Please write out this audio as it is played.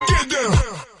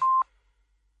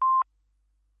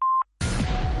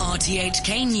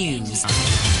RTHK News.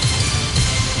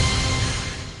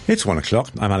 It's 1 o'clock.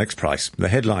 I'm Alex Price. The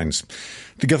headlines.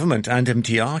 The government and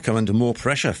MTR come under more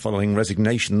pressure following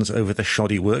resignations over the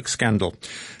shoddy work scandal.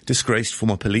 Disgraced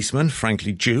former policeman Frank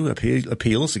Chu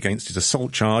appeals against his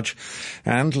assault charge.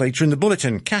 And later in the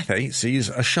bulletin, Cathay sees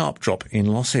a sharp drop in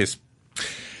losses.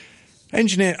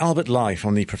 Engineer Albert Lai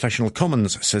from the Professional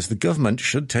Commons says the government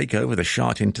should take over the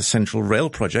Sha Tin to Central Rail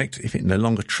project if it no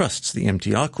longer trusts the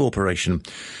MTR Corporation.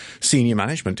 Senior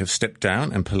management have stepped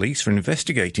down and police are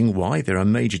investigating why there are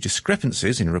major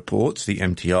discrepancies in reports the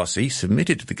MTRC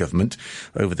submitted to the government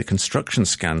over the construction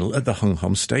scandal at the Hung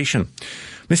Hom station.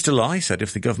 Mr. Lai said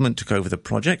if the government took over the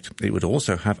project, it would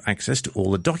also have access to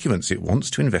all the documents it wants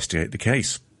to investigate the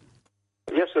case.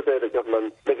 Yesterday, the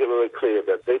government made it very clear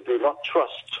that they do not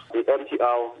trust the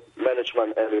MTR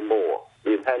management anymore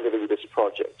in handling this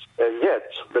project. And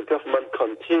yet, the government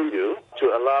continue to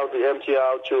allow the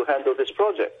MTR to handle this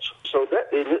project. So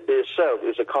that in itself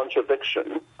is a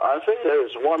contradiction. I think there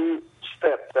is one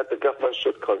step that the government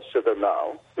should consider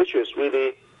now, which is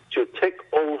really to take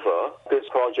over this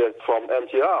project from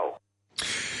MTR.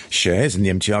 Shares in the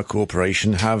MTR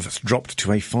Corporation have dropped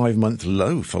to a 5-month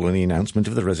low following the announcement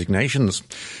of the resignations.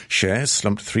 Shares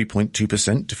slumped 3.2% to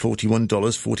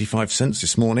 $41.45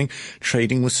 this morning.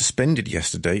 Trading was suspended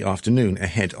yesterday afternoon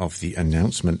ahead of the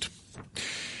announcement.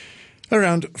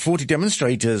 Around 40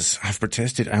 demonstrators have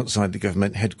protested outside the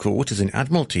government headquarters in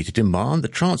Admiralty to demand the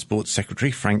Transport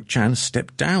Secretary Frank Chan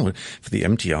step down for the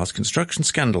MTR's construction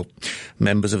scandal.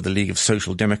 Members of the League of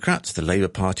Social Democrats, the Labour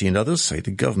Party and others say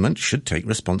the government should take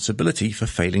responsibility for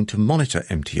failing to monitor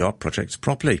MTR projects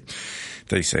properly.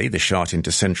 They say the Sha Tin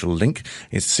to Central link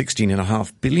is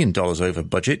 $16.5 billion over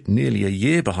budget, nearly a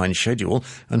year behind schedule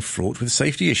and fraught with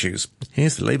safety issues.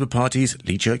 Here's the Labour Party's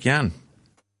Lee Cheuk-yan.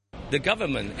 The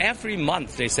government, every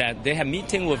month, they said they have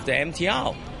meeting with the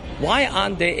MTR. Why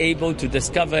aren't they able to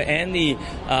discover any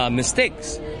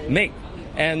mistakes made?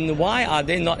 And why are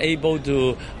they not able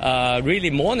to really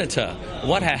monitor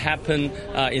what had happened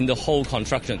in the whole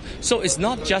construction? So it's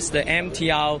not just the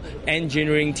MTR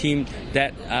engineering team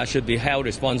that should be held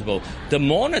responsible. The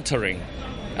monitoring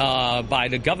by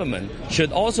the government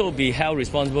should also be held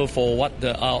responsible for what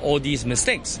all these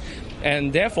mistakes.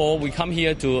 And therefore, we come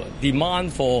here to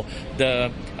demand for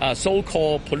the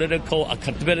so-called political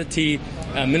accountability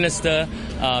minister,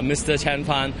 Mr. Chan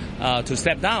Fan, to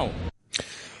step down.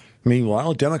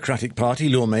 Meanwhile, Democratic Party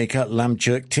lawmaker Lam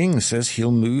Cheuk Ting says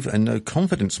he'll move a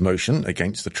no-confidence motion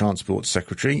against the Transport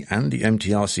Secretary and the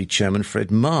MTRC Chairman Fred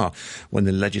Ma when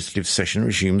the legislative session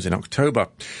resumes in October.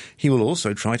 He will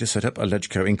also try to set up a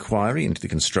LegCo inquiry into the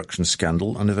construction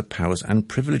scandal under the Powers and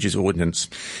Privileges Ordinance.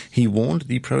 He warned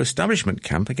the pro-establishment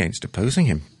camp against opposing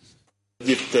him.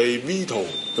 If they veto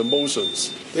the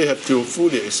motions, they have to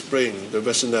fully explain the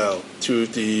rationale to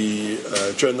the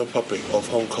general public of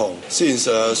Hong Kong. Since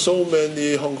so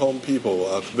many Hong Kong people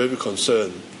are very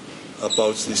concerned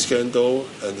about the scandal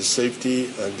and the safety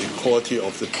and the quality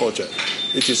of the project,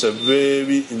 it is a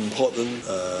very important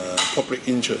public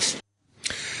interest.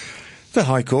 The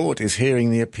High Court is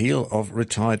hearing the appeal of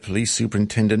retired Police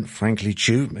Superintendent Frank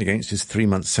Chu against his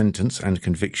 3-month sentence and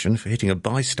conviction for hitting a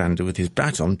bystander with his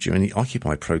baton during the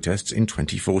Occupy protests in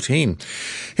 2014.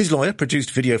 His lawyer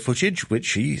produced video footage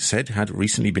which he said had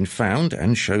recently been found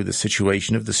and showed the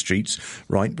situation of the streets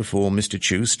right before Mr.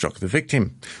 Chu struck the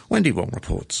victim. Wendy Wong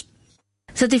reports.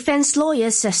 The defense lawyer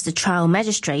says the trial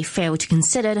magistrate failed to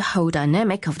consider the whole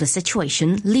dynamic of the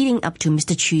situation leading up to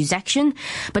Mr. Chu's action,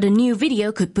 but a new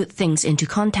video could put things into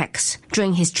context.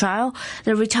 During his trial,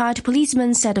 the retired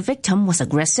policeman said the victim was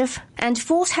aggressive and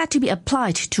force had to be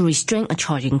applied to restrain a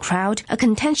charging crowd, a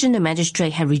contention the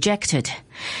magistrate had rejected.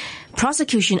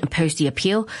 Prosecution opposed the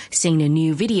appeal, saying the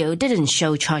new video didn't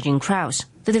show charging crowds.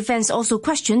 The defense also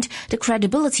questioned the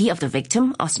credibility of the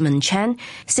victim, Osman Chan,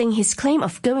 saying his claim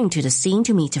of going to the scene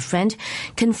to meet a friend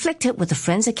conflicted with a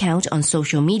friend's account on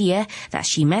social media that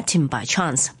she met him by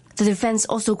chance. The defense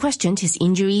also questioned his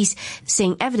injuries,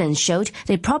 saying evidence showed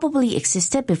they probably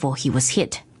existed before he was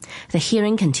hit. The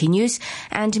hearing continues,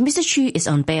 and Mr. Chu is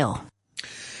on bail.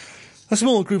 A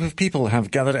small group of people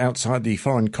have gathered outside the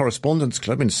Foreign Correspondents'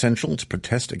 Club in Central to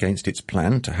protest against its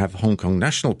plan to have Hong Kong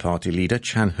National Party leader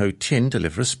Chan Ho-tin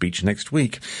deliver a speech next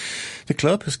week. The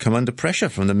club has come under pressure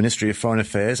from the Ministry of Foreign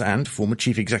Affairs and former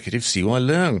Chief Executive CY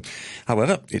Leung.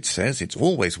 However, it says it's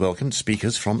always welcomed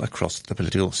speakers from across the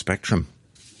political spectrum.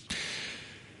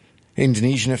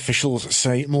 Indonesian officials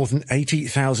say more than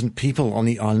 80,000 people on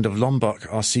the island of Lombok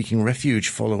are seeking refuge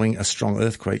following a strong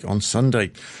earthquake on Sunday.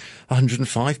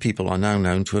 105 people are now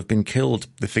known to have been killed.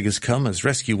 The figures come as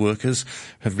rescue workers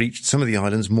have reached some of the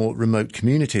island's more remote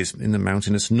communities in the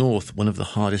mountainous north, one of the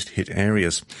hardest hit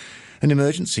areas. An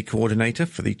emergency coordinator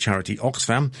for the charity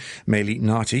Oxfam, Meli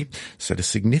Nati, said a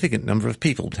significant number of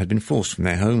people had been forced from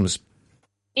their homes.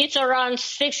 It's around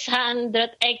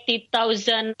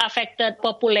 680,000 affected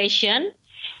population.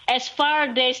 As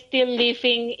far they're still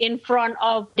living in front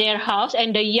of their house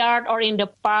and the yard or in the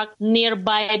park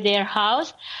nearby their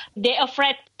house, they're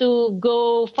afraid to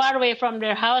go far away from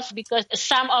their house because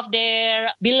some of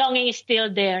their belongings is still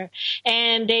there.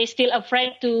 And they're still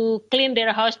afraid to clean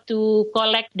their house to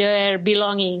collect their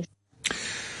belongings.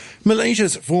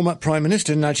 Malaysia's former Prime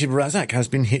Minister Najib Razak has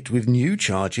been hit with new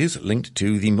charges linked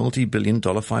to the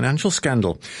multi-billion-dollar financial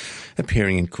scandal.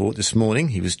 Appearing in court this morning,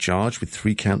 he was charged with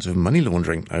 3 counts of money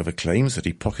laundering over claims that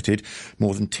he pocketed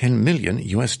more than $10 million.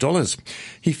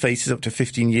 He faces up to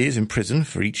 15 years in prison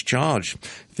for each charge.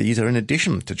 These are in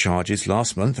addition to charges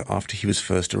last month after he was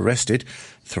first arrested,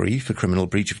 3 for criminal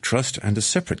breach of trust and a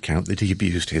separate count that he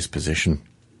abused his position.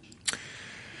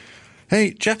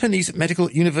 A Japanese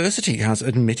medical university has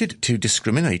admitted to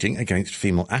discriminating against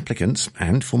female applicants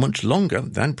and for much longer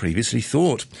than previously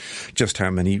thought. Just how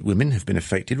many women have been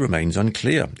affected remains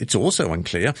unclear. It's also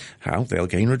unclear how they'll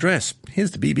gain redress.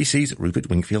 Here's the BBC's Rupert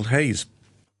Wingfield-Hayes.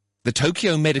 The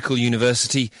Tokyo Medical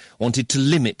University wanted to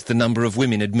limit the number of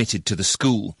women admitted to the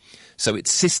school, so it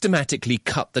systematically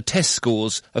cut the test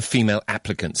scores of female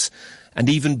applicants and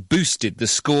even boosted the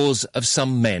scores of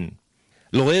some men.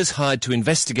 Lawyers hired to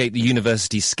investigate the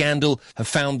university's scandal have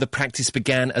found the practice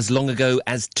began as long ago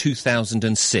as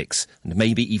 2006, and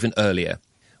maybe even earlier.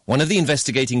 One of the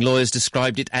investigating lawyers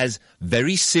described it as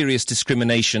very serious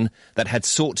discrimination that had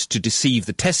sought to deceive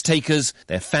the test takers,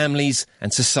 their families,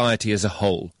 and society as a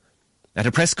whole. At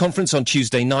a press conference on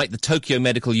Tuesday night, the Tokyo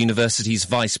Medical University's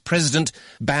vice president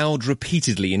bowed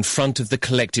repeatedly in front of the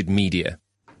collected media.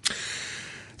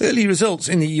 Early results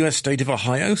in the US state of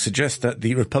Ohio suggest that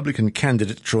the Republican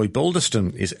candidate Troy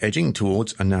Balderston is edging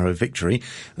towards a narrow victory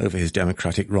over his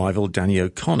Democratic rival Danny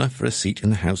O'Connor for a seat in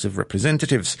the House of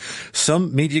Representatives.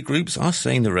 Some media groups are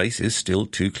saying the race is still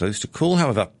too close to call,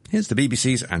 however. Here's the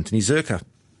BBC's Anthony Zerka.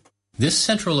 This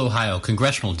Central Ohio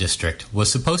congressional district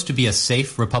was supposed to be a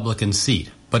safe Republican seat,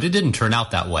 but it didn't turn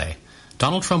out that way.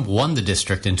 Donald Trump won the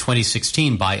district in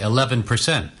 2016 by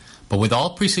 11%. But with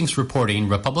all precincts reporting,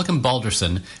 Republican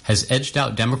Balderson has edged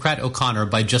out Democrat O'Connor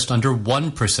by just under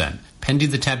 1%,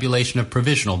 pending the tabulation of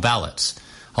provisional ballots.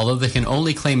 Although they can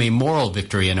only claim a moral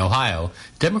victory in Ohio,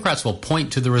 Democrats will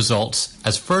point to the results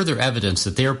as further evidence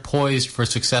that they are poised for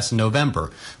success in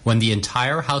November, when the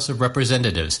entire House of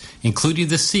Representatives, including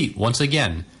the seat once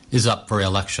again, is up for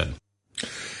election.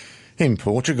 In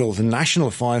Portugal, the National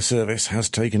Fire Service has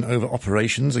taken over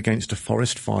operations against a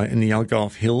forest fire in the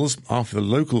Algarve Hills after the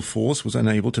local force was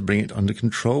unable to bring it under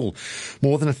control.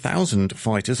 More than 1,000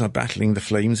 fighters are battling the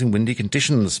flames in windy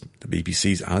conditions. The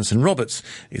BBC's Alison Roberts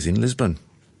is in Lisbon.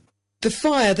 The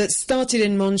fire that started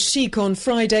in Monchique on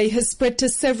Friday has spread to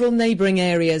several neighbouring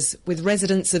areas, with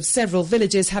residents of several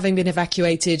villages having been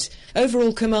evacuated.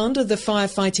 Overall command of the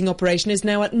firefighting operation is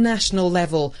now at national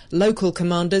level. Local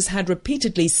commanders had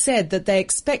repeatedly said that they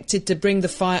expected to bring the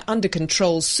fire under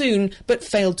control soon, but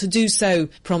failed to do so,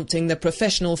 prompting the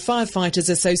Professional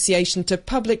Firefighters Association to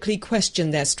publicly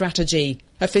question their strategy.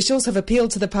 Officials have appealed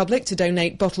to the public to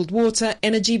donate bottled water,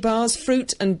 energy bars,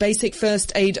 fruit and basic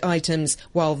first aid items,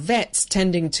 while vets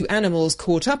tending to animals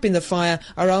caught up in the fire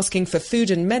are asking for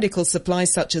food and medical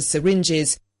supplies such as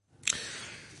syringes.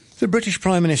 The British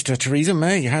Prime Minister Theresa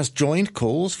May has joined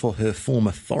calls for her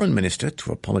former Foreign Minister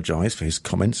to apologise for his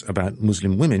comments about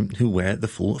Muslim women who wear the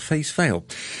full face veil.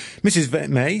 Mrs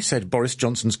May said Boris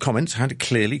Johnson's comments had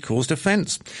clearly caused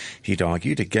offence. He'd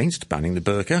argued against banning the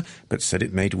burqa, but said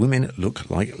it made women look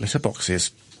like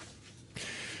letterboxes.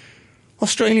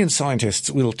 Australian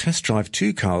scientists will test drive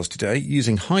 2 cars today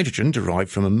using hydrogen derived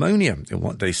from ammonia in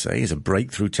what they say is a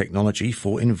breakthrough technology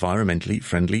for environmentally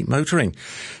friendly motoring.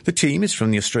 The team is from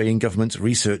the Australian government's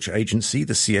research agency,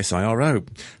 the CSIRO.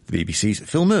 The BBC's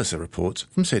Phil Mercer reports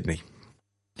from Sydney.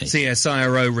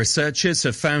 CSIRO researchers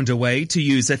have found a way to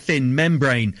use a thin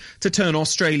membrane to turn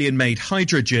Australian-made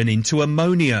hydrogen into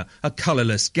ammonia, a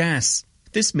colourless gas.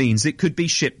 This means it could be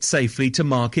shipped safely to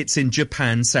markets in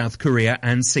Japan, South Korea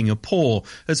and Singapore,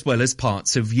 as well as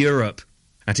parts of Europe.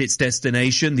 At its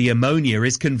destination, the ammonia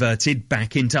is converted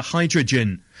back into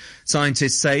hydrogen.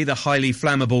 Scientists say the highly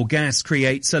flammable gas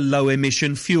creates a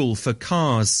low-emission fuel for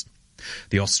cars.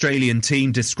 The Australian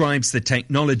team describes the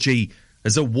technology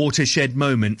as a watershed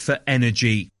moment for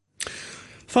energy.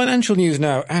 Financial news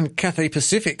now, and Cathay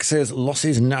Pacific says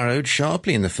losses narrowed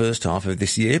sharply in the first half of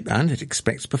this year and it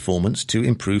expects performance to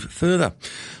improve further.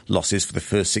 Losses for the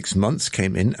first 6 months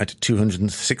came in at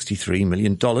 $263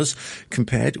 million,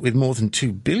 compared with more than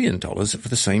 $2 billion for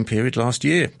the same period last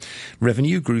year.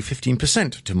 Revenue grew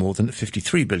 15% to more than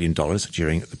 $53 billion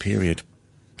during the period.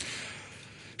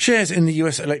 Shares in the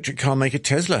US electric car maker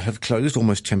Tesla have closed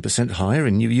almost 10% higher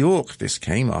in New York. This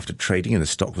came after trading in the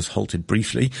stock was halted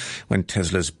briefly when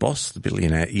Tesla's boss, the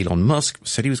billionaire Elon Musk,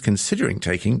 said he was considering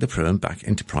taking the firm back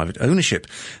into private ownership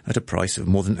at a price of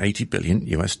more than $80 billion.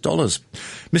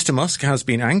 Mr. Musk has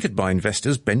been anchored by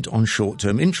investors bent on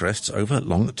short-term interests over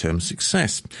long-term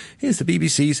success. Here's the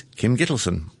BBC's Kim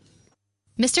Gittleson.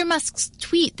 Mr. Musk's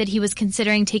tweet that he was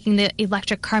considering taking the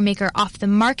electric car maker off the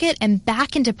market and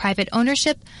back into private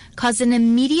ownership caused an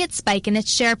immediate spike in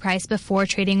its share price before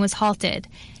trading was halted.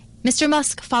 Mr.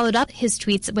 Musk followed up his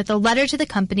tweets with a letter to the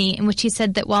company in which he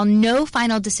said that while no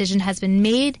final decision has been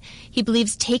made, he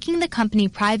believes taking the company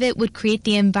private would create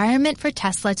the environment for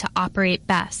Tesla to operate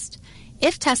best.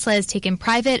 If Tesla is taken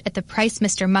private at the price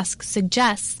Mr. Musk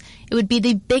suggests, it would be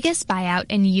the biggest buyout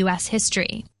in U.S.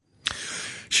 history.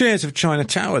 Shares of China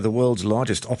Tower, the world's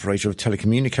largest operator of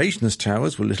telecommunications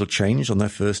towers, were little changed on their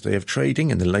first day of trading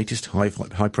in the latest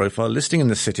high-profile listing in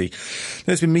the city.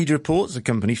 There's been media reports the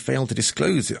company failed to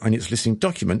disclose in its listing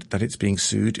document that it's being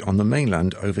sued on the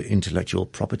mainland over intellectual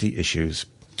property issues.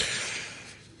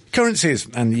 Currencies,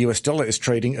 and the US dollar is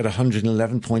trading at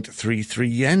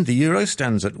 111.33 yen. The euro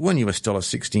stands at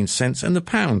 $1.16, and the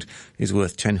pound is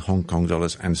worth 10 Hong Kong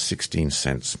dollars and 16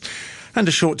 cents. And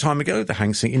a short time ago, the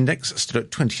Hang Seng Index stood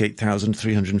at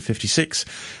 28,356.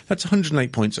 That's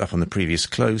 108 points up on the previous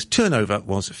close. Turnover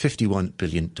was $51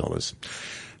 billion.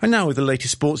 And now with the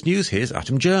latest sports news, here's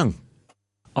Atom Jung.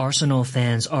 Arsenal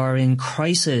fans are in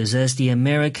crisis as the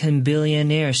American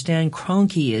billionaire Stan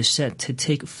Kroenke is set to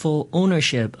take full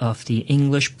ownership of the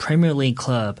English Premier League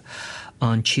club.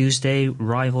 On Tuesday,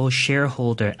 rival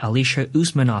shareholder Alisher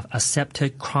Usmanov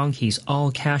accepted Kroenke's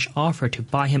all-cash offer to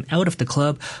buy him out of the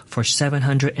club for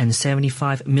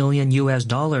 $775 million.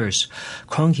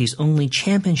 Kroenke's only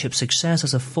championship success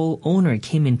as a full owner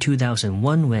came in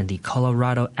 2001 when the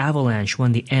Colorado Avalanche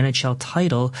won the NHL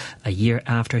title a year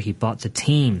after he bought the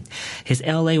team. His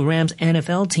LA Rams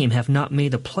NFL team have not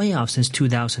made the playoffs since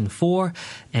 2004,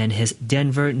 and his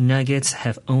Denver Nuggets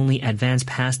have only advanced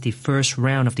past the first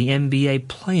round of the NBA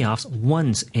playoffs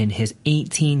once in his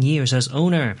 18 years as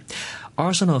owner.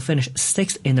 Arsenal finished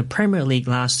 6th in the Premier League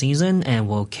last season and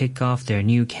will kick off their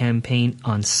new campaign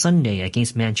on Sunday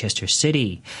against Manchester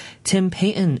City. Tim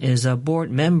Payton is a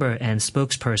board member and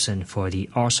spokesperson for the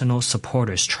Arsenal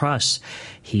Supporters Trust.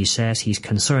 He says he's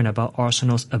concerned about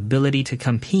Arsenal's ability to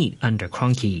compete under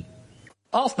Kroenke.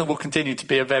 Arsenal will continue to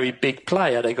be a very big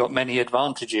player. They've got many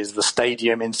advantages. The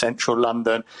stadium in central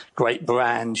London, great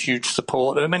brand, huge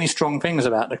support. There are many strong things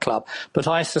about the club. But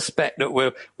I suspect that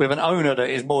with an owner that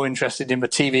is more interested in the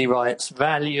TV rights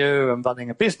value and running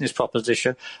a business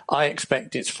proposition, I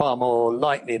expect it's far more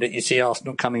likely that you see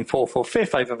Arsenal coming 4th or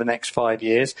 5th over the next 5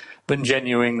 years than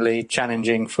genuinely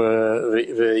challenging for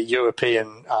the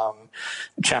European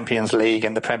Champions League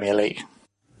and the Premier League.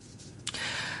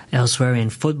 Elsewhere in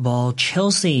football,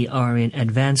 Chelsea are in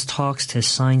advanced talks to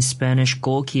sign Spanish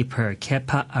goalkeeper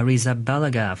Kepa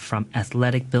Arrizabalaga from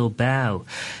Athletic Bilbao.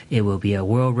 It will be a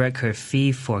world record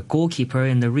fee for a goalkeeper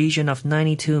in the region of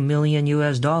 $92 million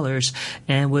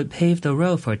and would pave the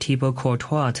road for Thibaut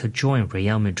Courtois to join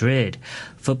Real Madrid.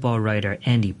 Football writer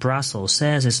Andy Brassel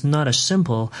says it's not as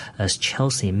simple as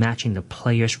Chelsea matching the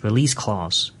player's release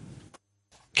clause.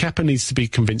 Kepa needs to be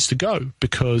convinced to go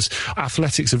because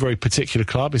Athletic's a very particular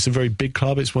club. It's a very big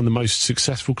club. It's one of the most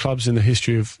successful clubs in the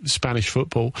history of Spanish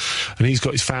football. And he's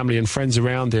got his family and friends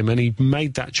around him. And he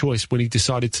made that choice when he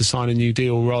decided to sign a new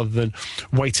deal rather than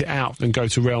wait it out and go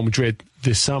to Real Madrid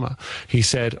this summer. He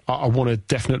said, I want to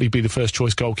definitely be the first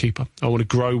choice goalkeeper. I want to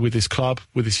grow with this club,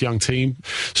 with this young team.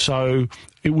 So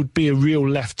it would be a real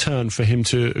left turn for him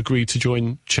to agree to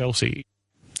join Chelsea.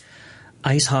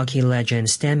 Ice hockey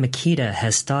legend Stan Mikita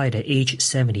has died at age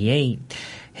 78.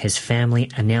 His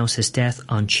family announced his death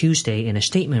on Tuesday in a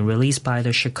statement released by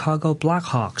the Chicago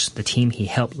Blackhawks, the team he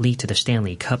helped lead to the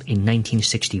Stanley Cup in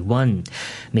 1961.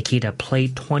 Mikita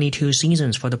played 22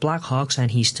 seasons for the Blackhawks,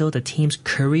 and he's still the team's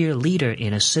career leader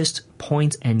in assists,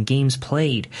 points, and games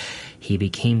played. He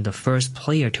became the first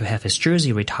player to have his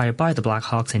jersey retired by the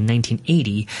Blackhawks in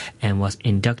 1980 and was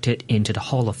inducted into the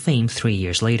Hall of Fame 3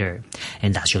 years later.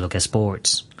 And that's your look at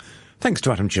sports. Thanks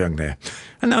to Adam Jung there.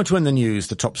 And now to end the news,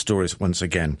 the top stories once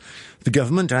again. The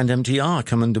government and MTR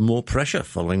come under more pressure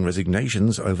following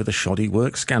resignations over the shoddy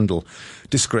work scandal.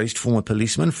 Disgraced former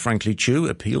policeman Franklin Chu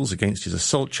appeals against his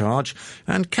assault charge,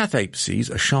 and Cathay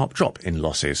sees a sharp drop in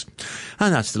losses.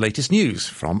 And that's the latest news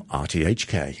from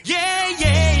RTHK. Yeah,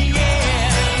 yeah, yeah.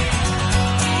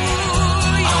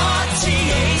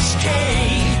 RTHK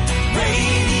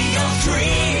Radio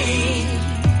 3.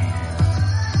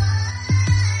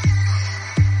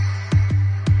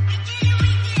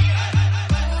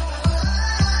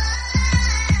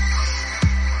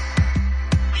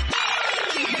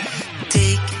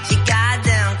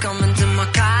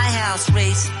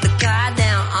 Race the car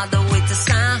down all the way to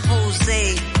San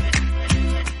Jose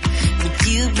with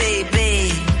you,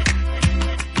 baby.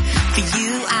 For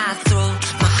you, I throw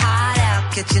my heart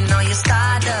out, catching all your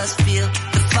stardust. Feel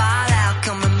the fallout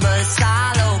coming, but it's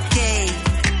all okay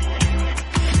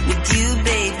with you,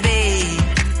 baby.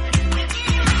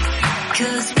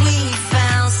 'Cause we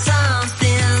found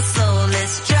something, so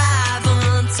let's drive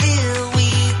until we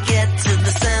get to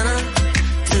the center,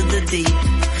 to the deep.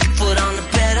 Foot on the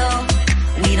pedal,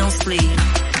 we don't sleep.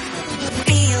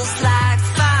 Feels like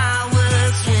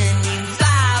fireworks when you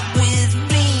vibe with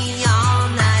me all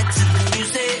night to the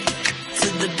music, to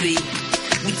the beat.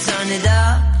 We turn it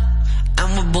up and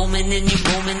we're booming in your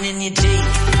Jeep.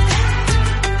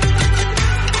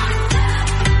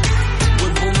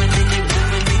 We're booming in your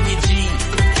Jeep.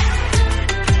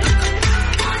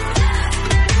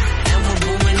 And we're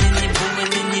booming in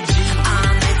your Jeep.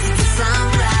 I'm headed to the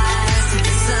sunrise, to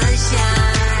the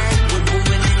sunshine. We're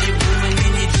booming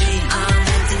in your Jeep. I'm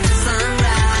headed to the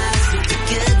sunrise with the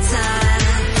good time.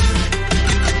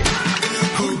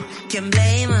 Who can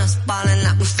blame us? Ballin'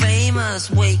 like we're famous.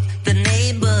 Wake the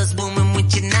neighbors, booming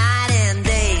with your night